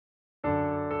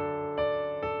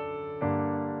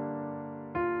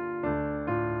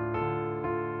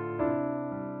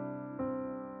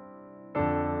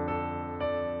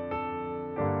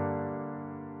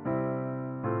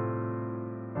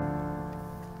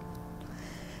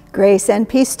Grace and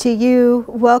peace to you.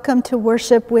 Welcome to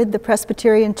worship with the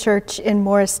Presbyterian Church in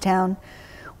Morristown.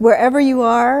 Wherever you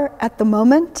are at the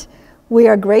moment, we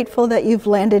are grateful that you've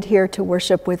landed here to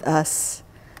worship with us.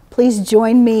 Please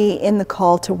join me in the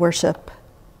call to worship.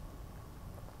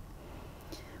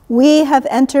 We have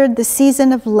entered the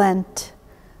season of Lent,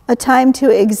 a time to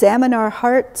examine our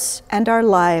hearts and our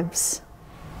lives.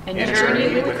 And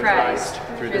journey with Christ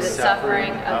through the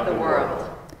suffering of the world.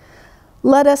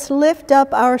 Let us lift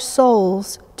up our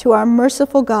souls to our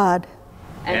merciful God.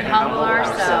 And humble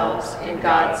ourselves in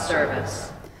God's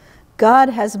service. God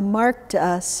has marked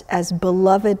us as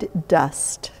beloved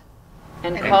dust.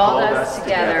 And called us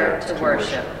together to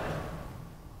worship.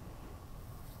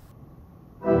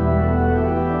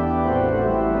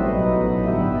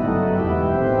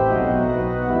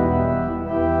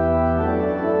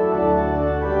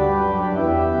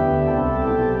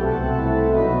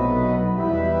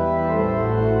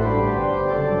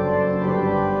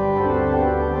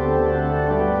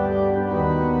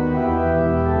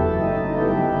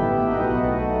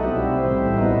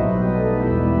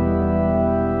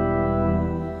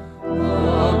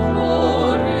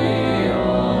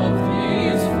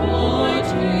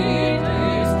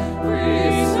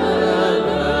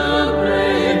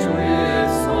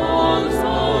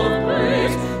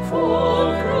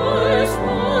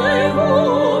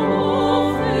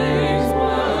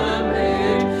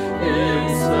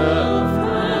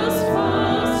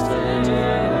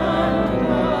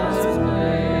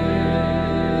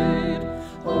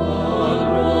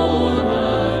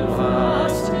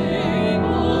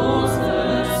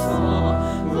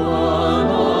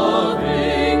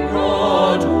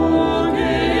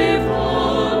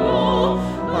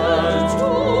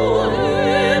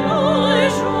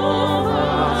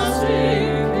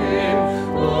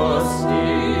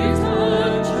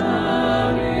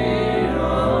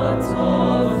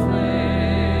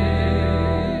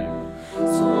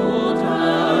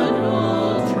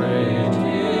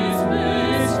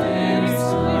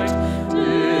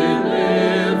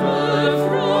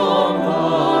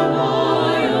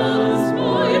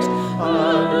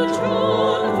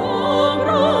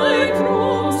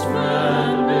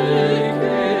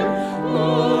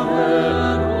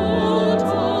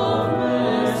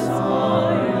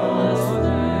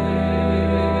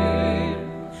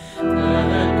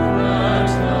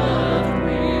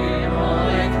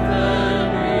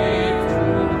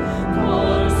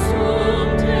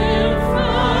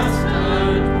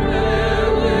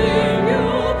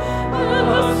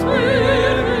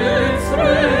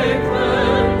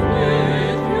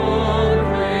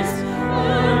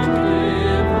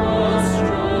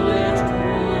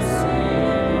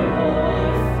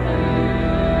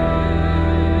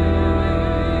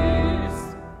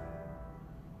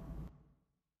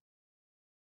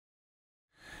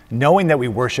 Knowing that we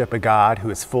worship a God who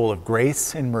is full of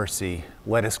grace and mercy,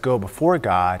 let us go before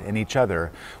God and each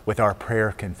other with our prayer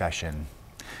of confession.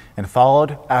 And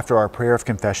followed after our prayer of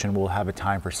confession, we'll have a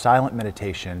time for silent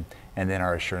meditation and then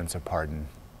our assurance of pardon.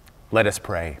 Let us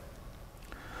pray.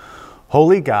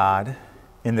 Holy God,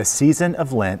 in the season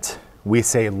of Lent, we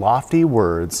say lofty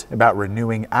words about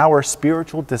renewing our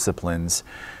spiritual disciplines,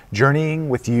 journeying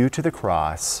with you to the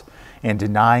cross, and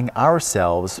denying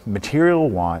ourselves material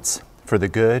wants for the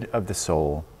good of the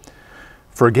soul.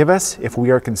 Forgive us if we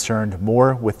are concerned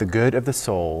more with the good of the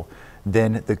soul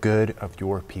than the good of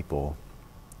your people.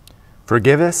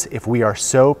 Forgive us if we are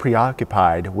so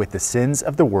preoccupied with the sins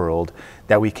of the world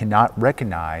that we cannot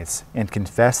recognize and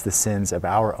confess the sins of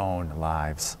our own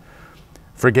lives.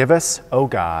 Forgive us, O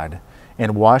God,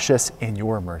 and wash us in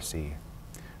your mercy.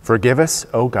 Forgive us,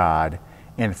 O God,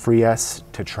 and free us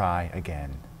to try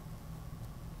again.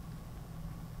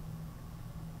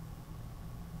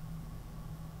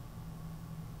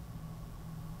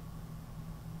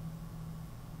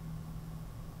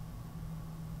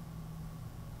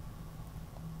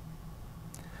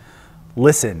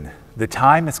 Listen, the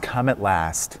time has come at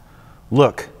last.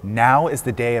 Look, now is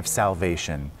the day of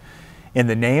salvation. In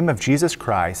the name of Jesus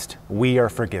Christ, we are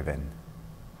forgiven.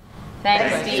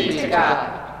 Thanks be to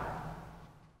God.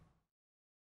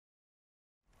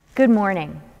 Good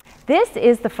morning. This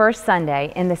is the first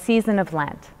Sunday in the season of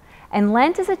Lent, and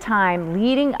Lent is a time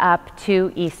leading up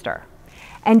to Easter.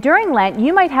 And during Lent,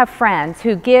 you might have friends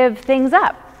who give things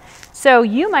up. So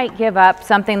you might give up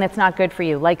something that's not good for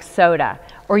you, like soda,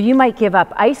 or you might give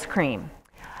up ice cream.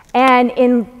 And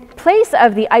in place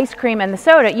of the ice cream and the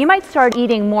soda, you might start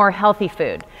eating more healthy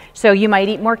food. So you might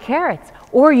eat more carrots,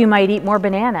 or you might eat more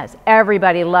bananas.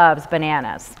 Everybody loves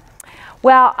bananas.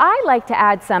 Well, I like to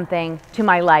add something to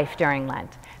my life during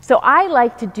Lent. So I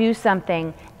like to do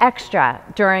something extra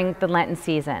during the Lenten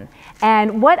season.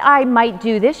 And what I might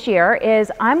do this year is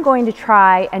I'm going to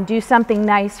try and do something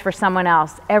nice for someone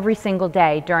else every single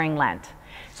day during Lent.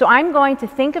 So I'm going to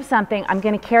think of something, I'm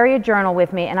going to carry a journal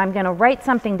with me, and I'm going to write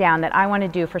something down that I want to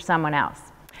do for someone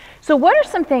else. So what are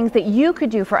some things that you could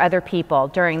do for other people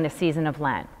during the season of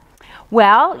Lent?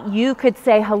 Well, you could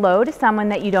say hello to someone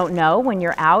that you don't know when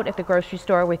you're out at the grocery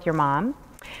store with your mom.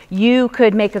 You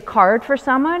could make a card for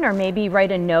someone, or maybe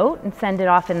write a note and send it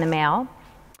off in the mail.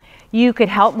 You could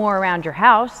help more around your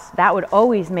house. That would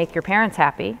always make your parents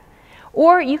happy.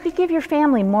 Or you could give your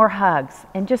family more hugs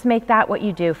and just make that what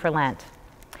you do for Lent.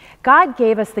 God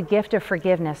gave us the gift of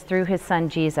forgiveness through his son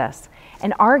Jesus,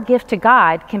 and our gift to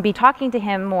God can be talking to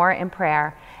him more in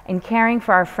prayer and caring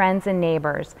for our friends and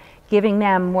neighbors, giving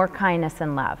them more kindness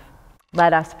and love.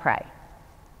 Let us pray.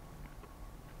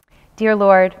 Dear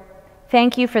Lord,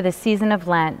 thank you for the season of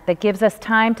Lent that gives us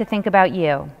time to think about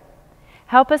you.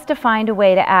 Help us to find a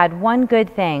way to add one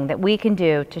good thing that we can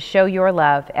do to show your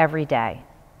love every day.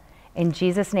 In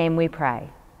Jesus' name we pray.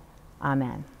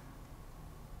 Amen.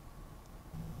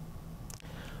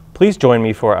 Please join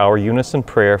me for our unison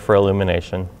prayer for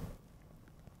illumination.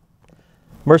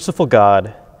 Merciful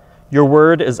God, your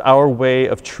word is our way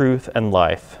of truth and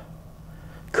life.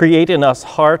 Create in us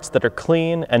hearts that are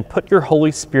clean and put your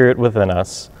Holy Spirit within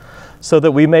us, so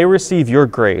that we may receive your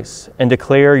grace and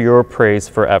declare your praise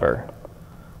forever.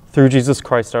 Through Jesus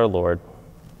Christ our Lord.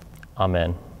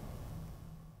 Amen.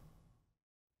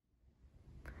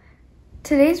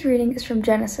 Today's reading is from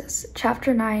Genesis,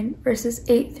 chapter 9, verses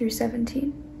 8 through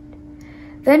 17.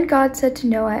 Then God said to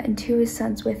Noah and to his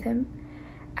sons with him,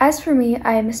 "As for me,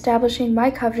 I am establishing my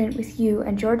covenant with you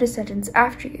and your descendants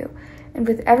after you, and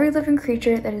with every living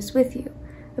creature that is with you,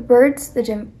 the birds,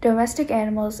 the domestic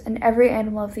animals, and every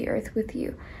animal of the earth with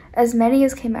you, as many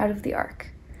as came out of the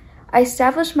ark. I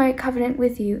establish my covenant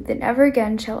with you, that never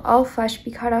again shall all flesh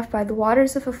be cut off by the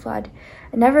waters of a flood,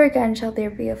 and never again shall there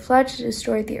be a flood to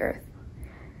destroy the earth."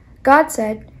 God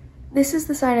said, "This is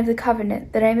the sign of the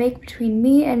covenant that I make between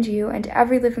me and you and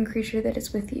every living creature that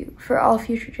is with you, for all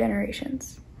future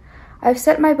generations. I have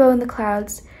set my bow in the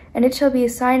clouds, and it shall be a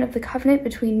sign of the covenant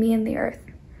between me and the earth.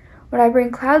 When I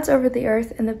bring clouds over the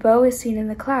earth and the bow is seen in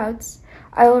the clouds,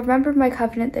 I will remember my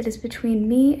covenant that is between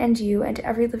me and you and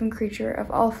every living creature of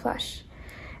all flesh.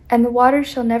 And the waters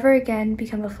shall never again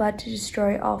become a flood to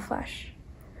destroy all flesh.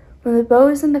 When the bow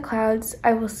is in the clouds,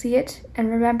 I will see it and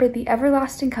remember the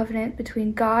everlasting covenant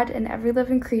between God and every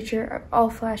living creature of all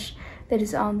flesh that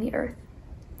is on the earth."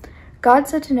 God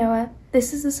said to Noah,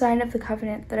 "This is the sign of the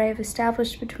covenant that I have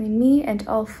established between me and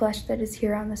all flesh that is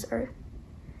here on this earth."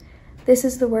 This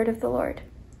is the word of the Lord.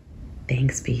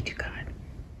 Thanks be to God.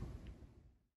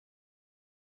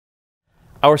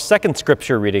 Our second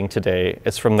scripture reading today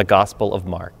is from the Gospel of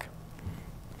Mark.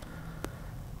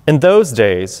 In those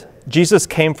days, Jesus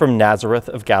came from Nazareth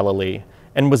of Galilee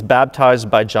and was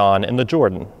baptized by John in the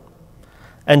Jordan.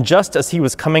 And just as he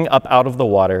was coming up out of the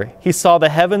water, he saw the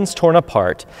heavens torn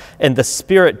apart and the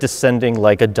Spirit descending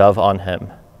like a dove on him.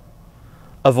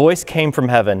 A voice came from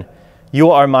heaven,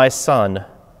 "You are my Son,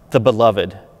 the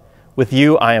Beloved. With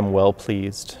you I am well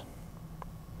pleased."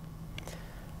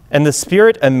 And the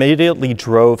Spirit immediately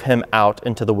drove him out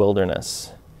into the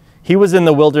wilderness. He was in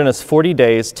the wilderness 40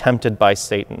 days, tempted by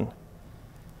Satan.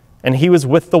 And he was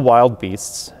with the wild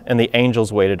beasts, and the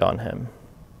angels waited on him.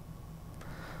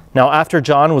 Now after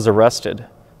John was arrested,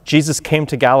 Jesus came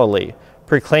to Galilee,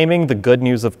 proclaiming the good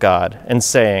news of God, and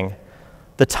saying,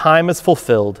 "The time is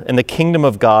fulfilled, and the kingdom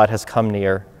of God has come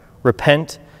near.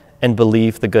 Repent and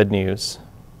believe the good news."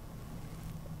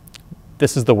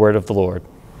 This is the word of the Lord.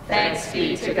 Thanks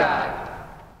be to God.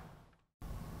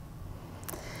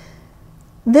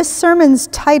 This sermon's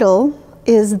title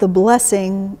is The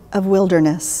Blessing of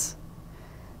Wilderness.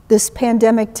 This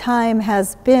pandemic time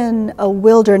has been a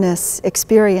wilderness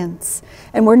experience,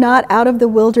 and we're not out of the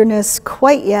wilderness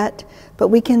quite yet, but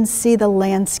we can see the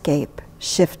landscape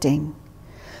shifting.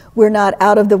 We're not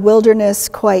out of the wilderness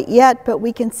quite yet, but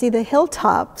we can see the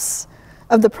hilltops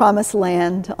of the promised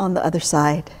land on the other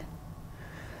side.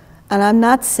 And I'm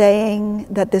not saying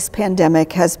that this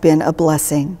pandemic has been a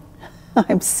blessing.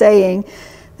 I'm saying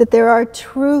that there are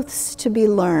truths to be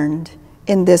learned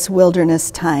in this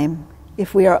wilderness time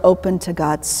if we are open to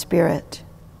God's Spirit.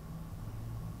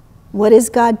 What is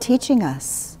God teaching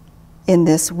us in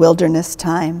this wilderness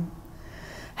time?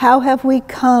 How have we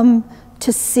come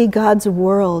to see God's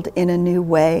world in a new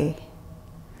way?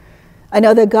 I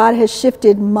know that God has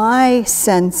shifted my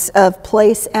sense of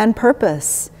place and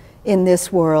purpose in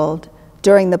this world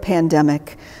during the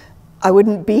pandemic. I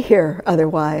wouldn't be here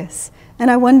otherwise. And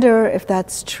I wonder if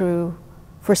that's true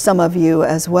for some of you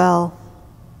as well.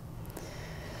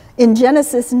 In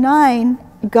Genesis 9,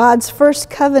 God's first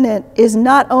covenant is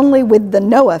not only with the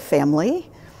Noah family,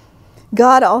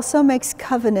 God also makes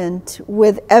covenant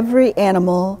with every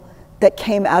animal that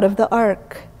came out of the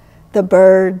ark, the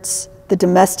birds, the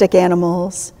domestic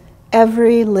animals,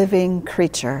 every living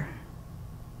creature.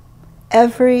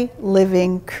 Every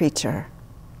living creature.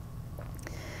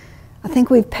 I think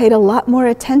we've paid a lot more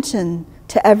attention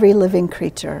to every living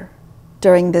creature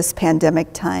during this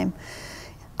pandemic time.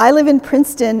 I live in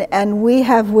Princeton, and we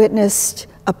have witnessed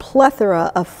a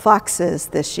plethora of foxes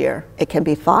this year. It can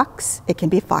be fox, it can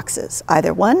be foxes,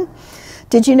 either one.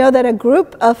 Did you know that a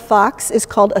group of fox is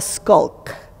called a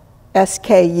skulk?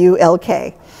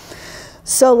 S-K-U-L-K.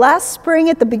 So last spring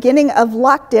at the beginning of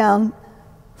lockdown,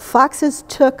 foxes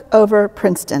took over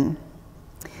Princeton.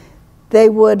 They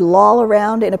would loll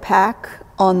around in a pack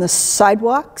on the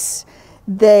sidewalks.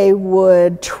 They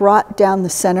would trot down the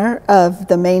center of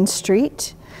the main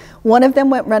street. One of them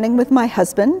went running with my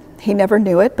husband. He never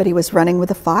knew it, but he was running with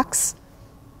a fox.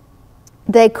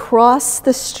 They cross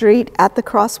the street at the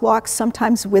crosswalks,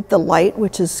 sometimes with the light,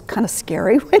 which is kind of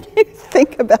scary when you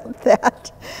think about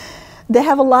that. They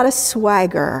have a lot of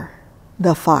swagger,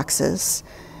 the foxes.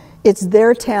 It's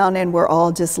their town, and we're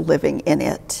all just living in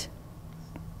it.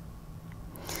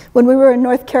 When we were in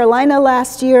North Carolina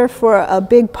last year for a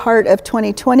big part of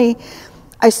 2020,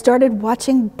 I started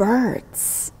watching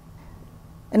birds.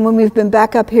 And when we've been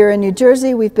back up here in New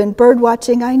Jersey, we've been bird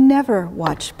watching. I never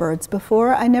watched birds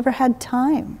before. I never had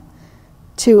time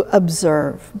to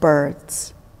observe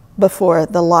birds before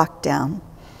the lockdown.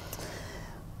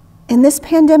 In this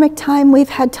pandemic time, we've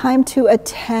had time to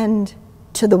attend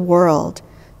to the world,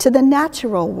 to the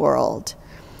natural world,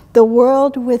 the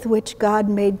world with which God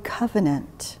made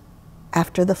covenant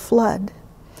after the flood.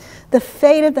 The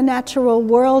fate of the natural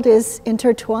world is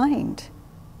intertwined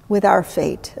with our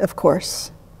fate, of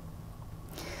course.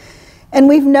 And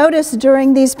we've noticed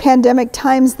during these pandemic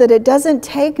times that it doesn't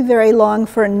take very long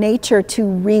for nature to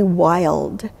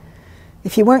rewild.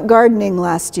 If you weren't gardening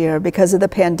last year because of the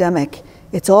pandemic,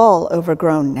 it's all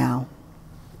overgrown now.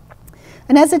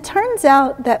 And as it turns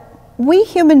out that we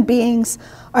human beings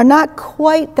are not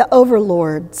quite the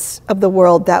overlords of the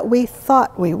world that we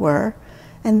thought we were,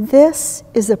 and this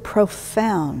is a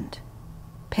profound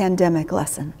pandemic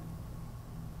lesson.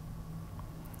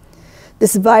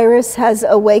 This virus has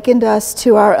awakened us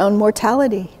to our own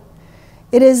mortality.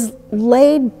 It has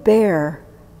laid bare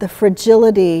the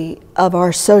fragility of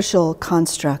our social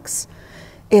constructs.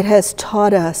 It has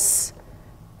taught us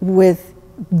with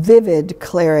vivid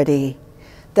clarity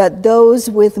that those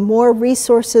with more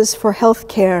resources for health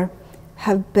care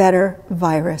have better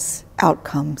virus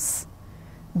outcomes.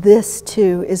 This,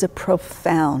 too, is a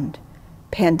profound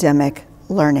pandemic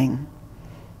learning.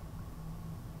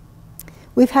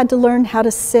 We've had to learn how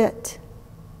to sit,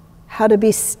 how to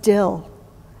be still,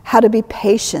 how to be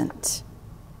patient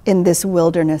in this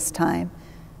wilderness time.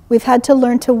 We've had to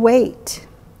learn to wait.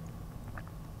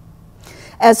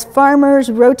 As farmers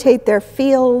rotate their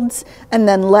fields and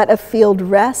then let a field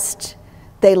rest,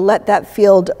 they let that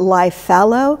field lie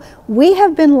fallow. We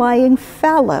have been lying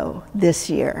fallow this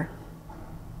year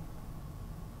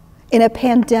in a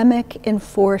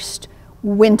pandemic-enforced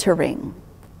wintering,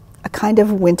 a kind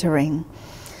of wintering.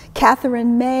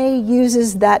 Katherine May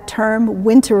uses that term,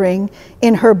 wintering,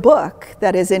 in her book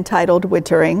that is entitled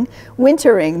Wintering,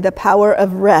 Wintering, the Power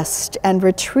of Rest and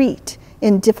Retreat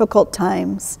in Difficult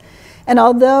Times. And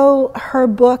although her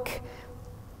book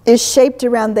is shaped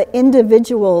around the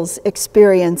individual's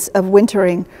experience of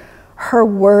wintering, her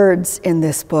words in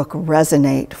this book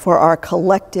resonate for our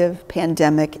collective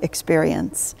pandemic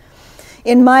experience.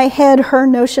 In my head, her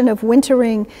notion of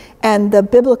wintering and the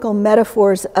biblical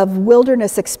metaphors of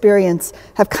wilderness experience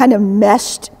have kind of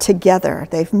meshed together.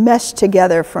 They've meshed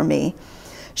together for me.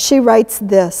 She writes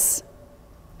this: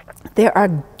 there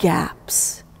are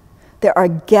gaps. There are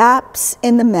gaps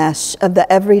in the mesh of the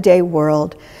everyday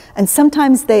world, and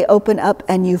sometimes they open up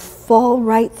and you fall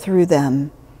right through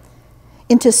them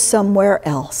into somewhere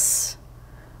else.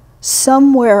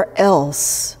 Somewhere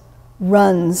else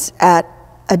runs at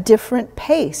a different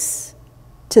pace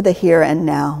to the here and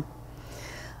now.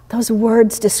 Those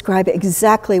words describe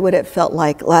exactly what it felt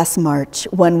like last March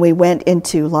when we went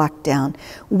into lockdown.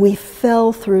 We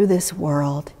fell through this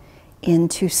world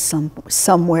into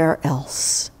somewhere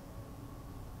else.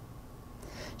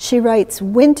 She writes,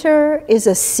 winter is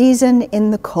a season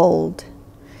in the cold.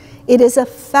 It is a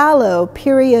fallow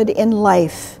period in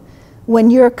life when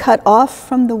you're cut off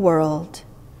from the world,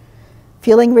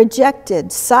 feeling rejected,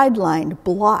 sidelined,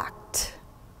 blocked.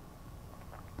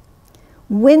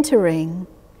 Wintering,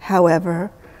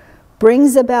 however,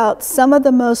 brings about some of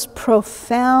the most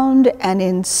profound and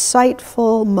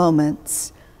insightful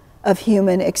moments of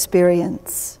human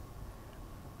experience.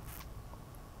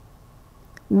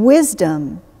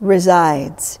 Wisdom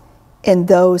resides in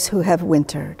those who have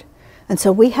wintered. And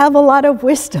so we have a lot of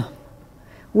wisdom.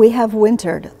 We have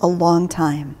wintered a long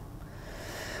time.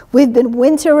 We've been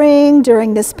wintering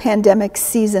during this pandemic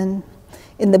season.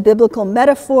 In the biblical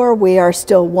metaphor, we are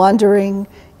still wandering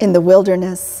in the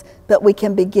wilderness, but we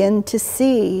can begin to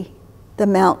see the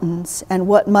mountains and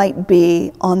what might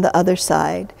be on the other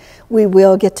side. We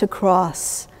will get to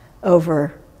cross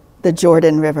over the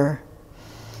Jordan River.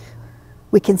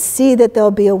 We can see that there'll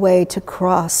be a way to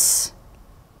cross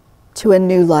to a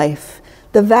new life.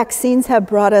 The vaccines have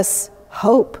brought us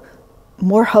hope,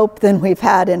 more hope than we've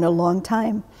had in a long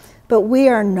time. But we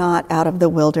are not out of the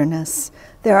wilderness.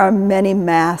 There are many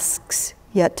masks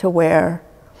yet to wear.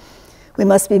 We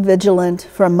must be vigilant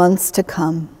for months to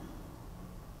come.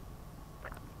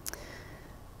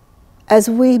 As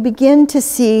we begin to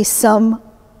see some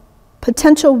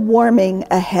potential warming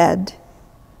ahead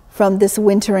from this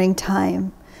wintering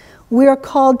time, we are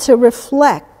called to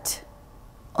reflect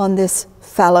on this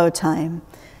fallow time.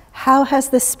 How has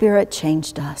the Spirit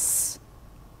changed us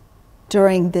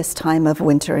during this time of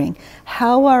wintering?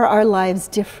 How are our lives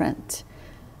different?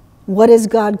 What is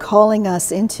God calling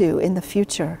us into in the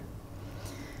future?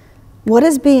 What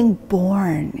is being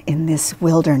born in this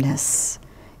wilderness,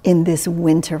 in this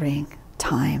wintering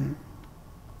time?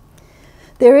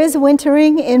 There is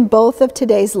wintering in both of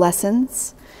today's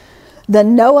lessons. The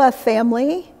Noah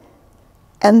family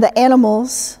and the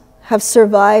animals have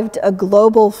survived a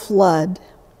global flood,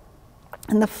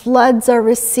 and the floods are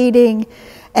receding,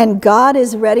 and God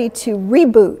is ready to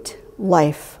reboot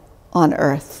life on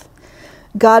earth.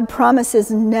 God promises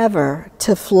never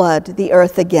to flood the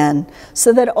earth again,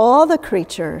 so that all the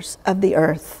creatures of the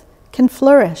earth can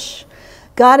flourish.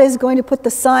 God is going to put the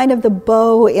sign of the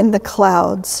bow in the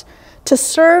clouds to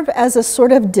serve as a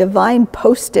sort of divine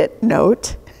post-it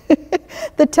note.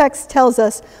 The text tells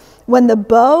us, when the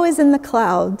bow is in the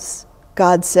clouds,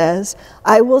 God says,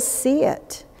 I will see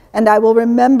it, and I will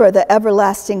remember the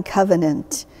everlasting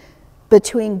covenant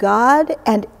between God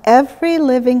and every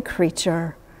living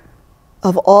creature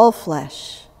of all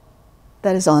flesh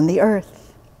that is on the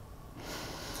earth.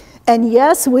 And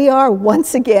yes, we are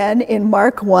once again in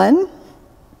Mark 1.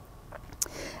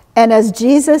 And as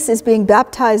Jesus is being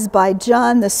baptized by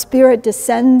John, the Spirit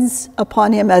descends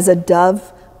upon him as a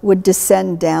dove would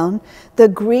descend down. The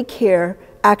Greek here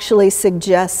actually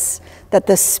suggests that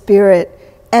the Spirit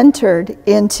entered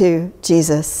into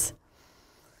Jesus.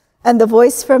 And the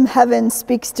voice from heaven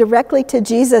speaks directly to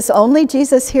Jesus. Only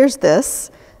Jesus hears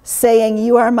this, saying,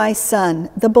 you are my Son,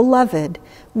 the beloved.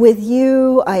 With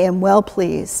you I am well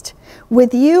pleased.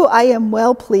 With you I am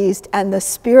well pleased. And the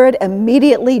Spirit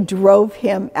immediately drove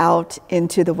him out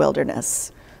into the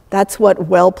wilderness. That's what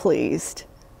well pleased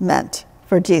meant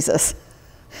for Jesus.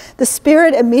 The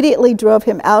Spirit immediately drove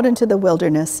him out into the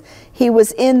wilderness. He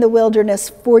was in the wilderness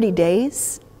 40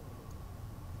 days,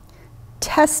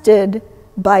 tested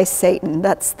by Satan.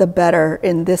 That's the better,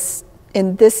 in this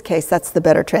case, that's the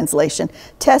better translation.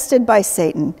 Tested by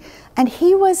Satan. And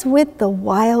he was with the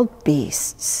wild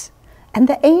beasts, and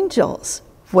the angels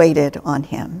waited on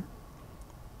him.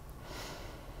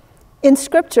 In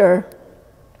Scripture,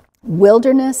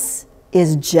 wilderness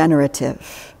is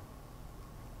generative.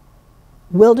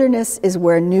 Wilderness is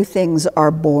where new things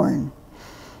are born.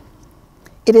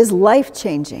 It is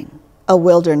life-changing, a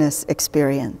wilderness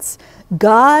experience.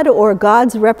 God or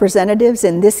God's representatives,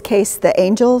 in this case the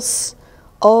angels,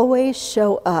 always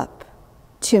show up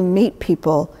to meet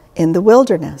people in the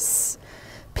wilderness.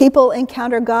 People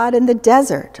encounter God in the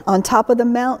desert, on top of the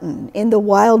mountain, in the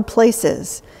wild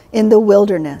places, in the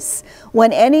wilderness.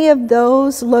 When any of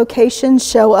those locations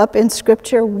show up in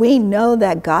Scripture, we know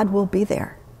that God will be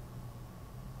there.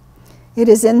 It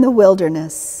is in the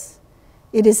wilderness.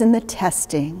 It is in the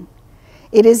testing.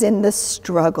 It is in the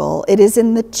struggle. It is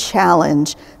in the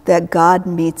challenge that God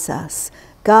meets us.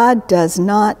 God does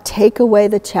not take away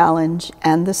the challenge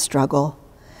and the struggle.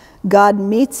 God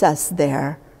meets us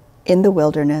there in the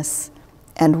wilderness,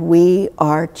 and we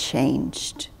are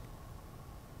changed.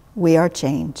 We are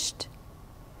changed.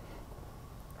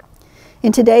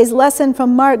 In today's lesson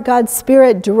from Mark, God's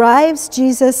Spirit drives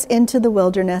Jesus into the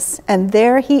wilderness, and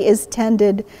there he is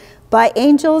tended by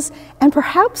angels and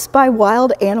perhaps by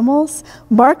wild animals.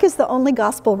 Mark is the only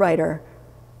gospel writer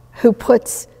who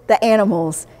puts the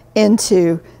animals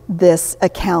into this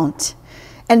account.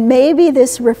 And maybe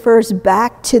this refers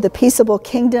back to the peaceable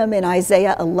kingdom in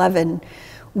Isaiah 11,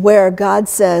 where God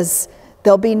says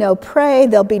There'll be no prey,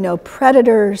 there'll be no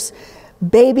predators.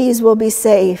 Babies will be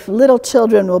safe, little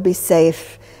children will be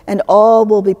safe, and all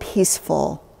will be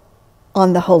peaceful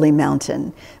on the holy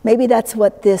mountain. Maybe that's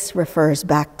what this refers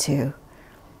back to.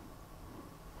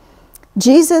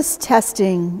 Jesus'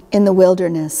 testing in the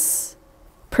wilderness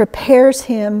prepares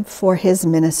him for his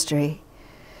ministry.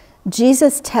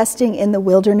 Jesus' testing in the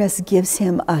wilderness gives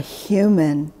him a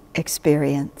human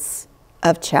experience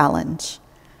of challenge.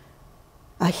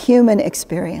 A human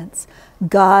experience.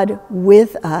 God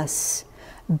with us.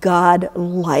 God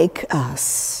like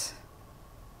us.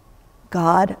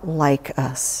 God like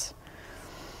us.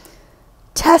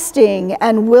 Testing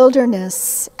and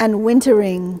wilderness and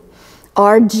wintering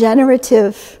are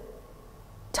generative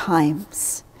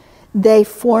times. They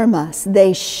form us,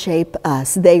 they shape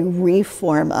us, they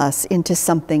reform us into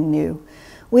something new.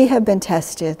 We have been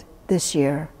tested this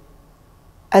year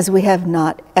as we have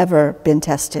not ever been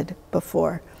tested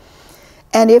before.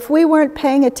 And if we weren't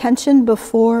paying attention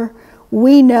before,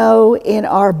 we know in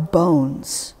our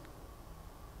bones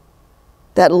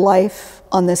that life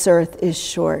on this earth is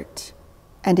short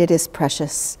and it is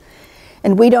precious.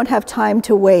 And we don't have time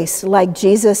to waste. Like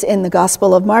Jesus in the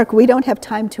Gospel of Mark, we don't have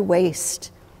time to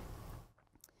waste.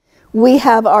 We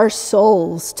have our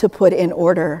souls to put in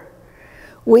order.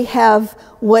 We have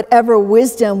whatever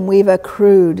wisdom we've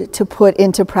accrued to put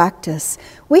into practice.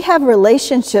 We have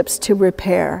relationships to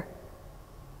repair.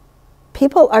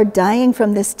 People are dying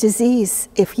from this disease.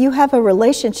 If you have a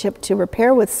relationship to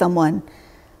repair with someone,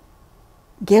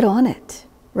 get on it,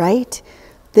 right?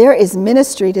 There is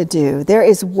ministry to do. There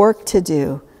is work to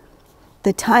do.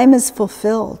 The time is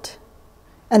fulfilled,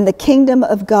 and the kingdom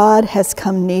of God has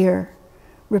come near.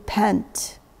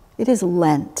 Repent. It is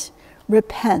Lent.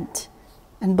 Repent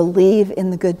and believe in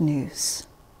the good news.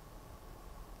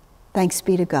 Thanks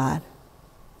be to God.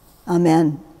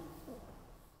 Amen.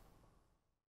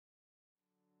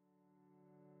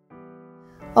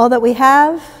 All that we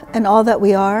have and all that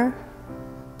we are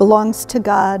belongs to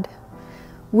God.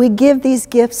 We give these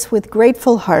gifts with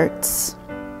grateful hearts.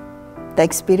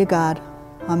 Thanks be to God.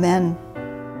 Amen.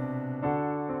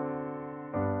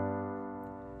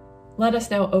 Let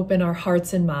us now open our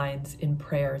hearts and minds in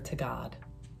prayer to God.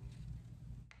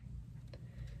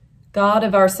 God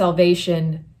of our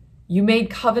salvation, you made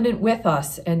covenant with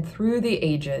us, and through the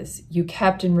ages you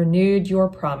kept and renewed your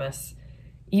promise,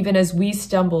 even as we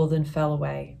stumbled and fell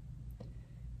away.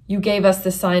 You gave us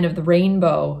the sign of the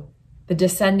rainbow, the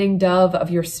descending dove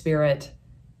of your Spirit,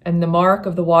 and the mark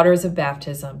of the waters of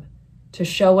baptism, to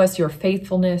show us your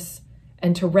faithfulness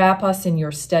and to wrap us in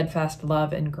your steadfast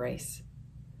love and grace.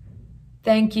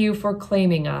 Thank you for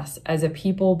claiming us as a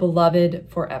people beloved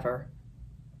forever.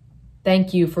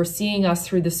 Thank you for seeing us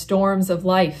through the storms of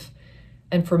life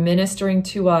and for ministering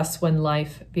to us when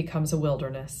life becomes a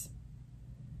wilderness.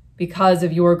 Because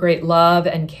of your great love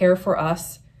and care for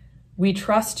us, we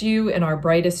trust you in our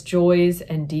brightest joys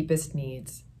and deepest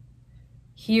needs.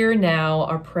 Hear now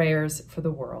our prayers for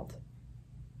the world.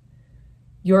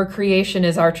 Your creation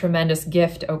is our tremendous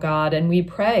gift, O God, and we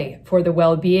pray for the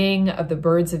well-being of the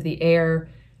birds of the air,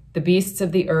 the beasts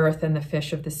of the earth, and the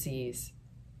fish of the seas.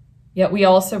 Yet we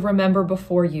also remember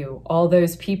before you all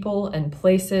those people and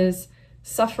places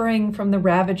suffering from the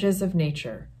ravages of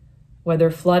nature, whether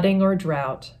flooding or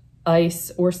drought,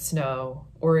 ice or snow,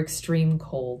 or extreme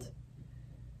cold.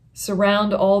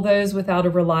 Surround all those without a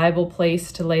reliable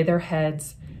place to lay their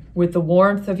heads with the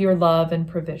warmth of your love and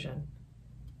provision.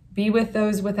 Be with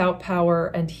those without power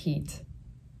and heat.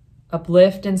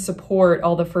 Uplift and support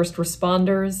all the first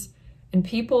responders and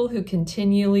people who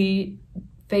continually,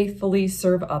 faithfully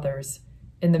serve others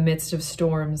in the midst of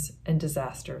storms and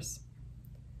disasters.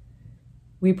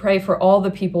 We pray for all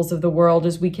the peoples of the world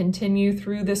as we continue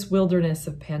through this wilderness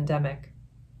of pandemic.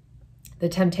 The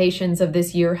temptations of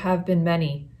this year have been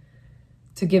many: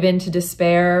 to give in to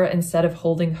despair instead of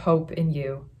holding hope in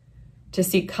you, to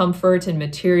seek comfort in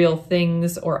material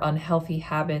things or unhealthy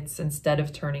habits instead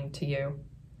of turning to you,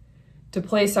 to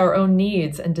place our own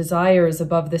needs and desires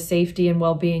above the safety and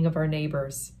well-being of our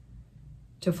neighbors,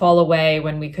 to fall away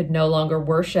when we could no longer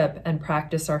worship and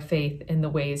practice our faith in the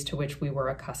ways to which we were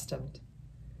accustomed.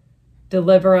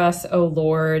 Deliver us, O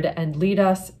Lord, and lead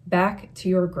us back to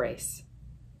your grace.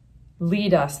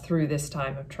 Lead us through this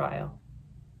time of trial.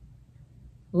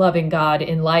 Loving God,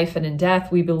 in life and in death,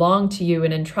 we belong to you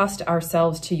and entrust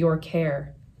ourselves to your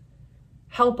care.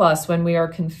 Help us when we are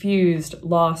confused,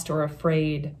 lost, or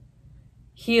afraid.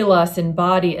 Heal us in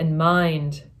body and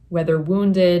mind, whether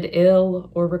wounded, ill,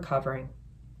 or recovering.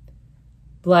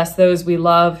 Bless those we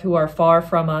love who are far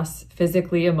from us,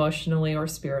 physically, emotionally, or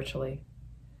spiritually.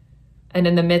 And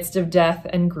in the midst of death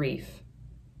and grief,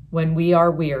 when we are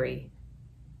weary.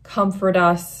 Comfort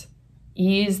us,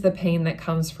 ease the pain that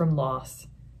comes from loss,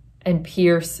 and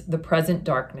pierce the present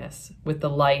darkness with the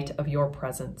light of your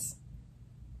presence.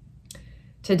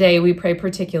 Today we pray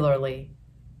particularly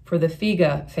for the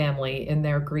Figa family in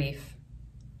their grief,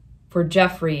 for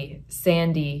Jeffrey,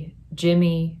 Sandy,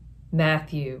 Jimmy,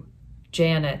 Matthew,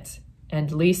 Janet,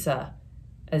 and Lisa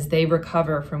as they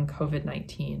recover from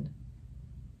COVID-19,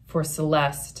 for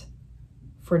Celeste,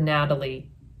 for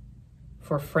Natalie,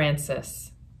 for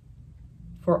Francis,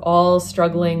 for all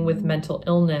struggling with mental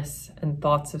illness and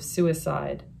thoughts of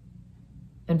suicide,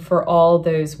 and for all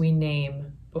those we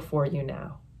name before you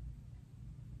now.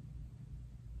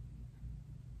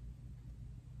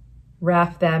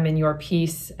 Wrap them in your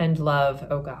peace and love,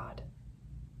 O God.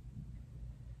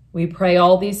 We pray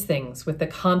all these things with the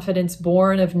confidence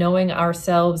born of knowing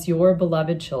ourselves your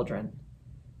beloved children,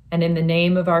 and in the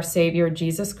name of our Savior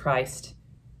Jesus Christ,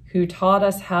 who taught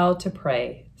us how to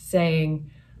pray, saying,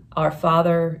 Our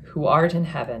Father, who art in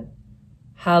heaven,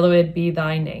 hallowed be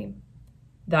thy name.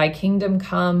 Thy kingdom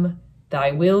come,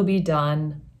 thy will be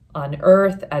done, on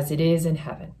earth as it is in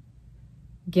heaven.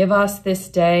 Give us this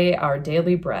day our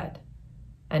daily bread,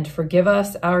 and forgive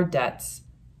us our debts,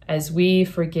 as we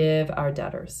forgive our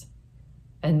debtors.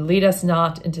 And lead us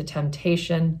not into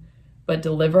temptation, but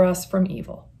deliver us from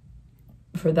evil.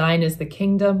 For thine is the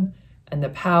kingdom, and the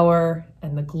power,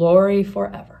 and the glory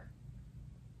forever.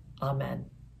 Amen.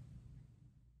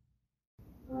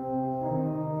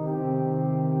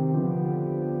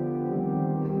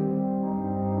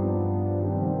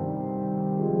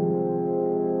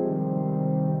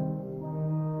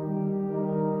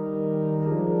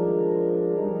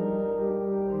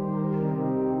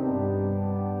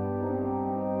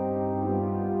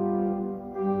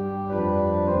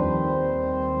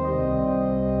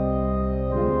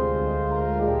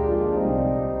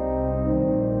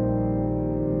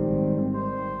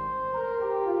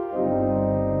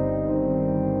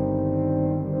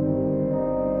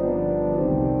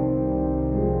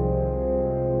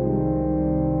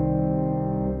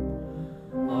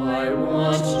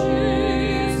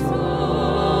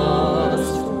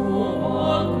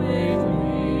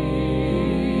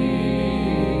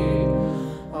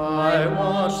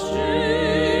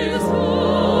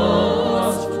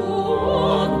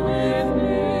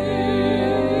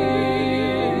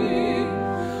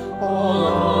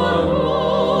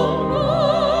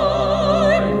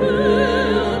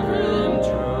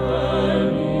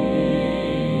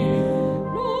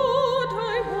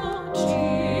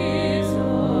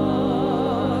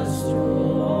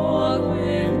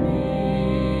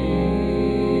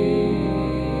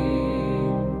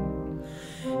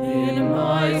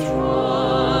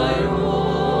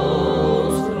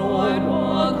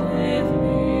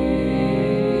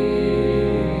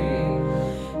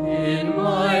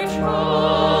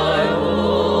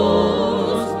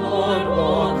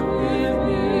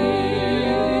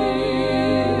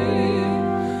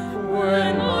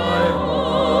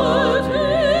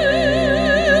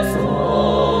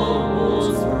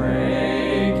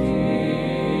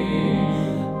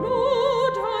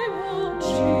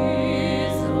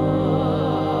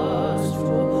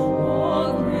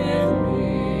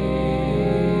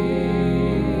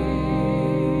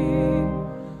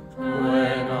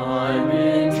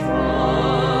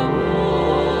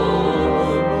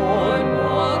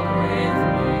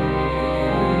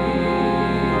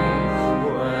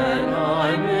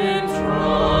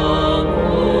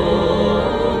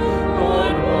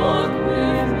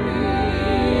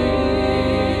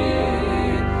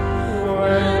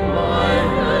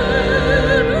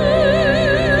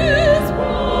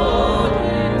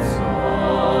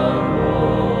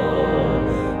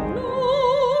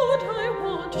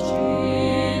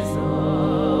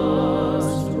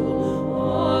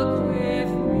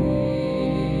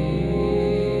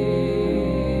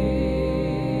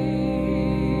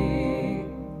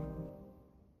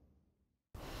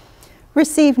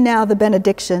 Receive now the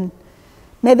benediction.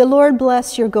 May the Lord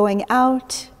bless your going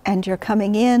out and your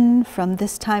coming in from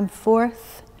this time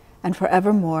forth and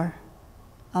forevermore.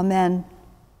 Amen.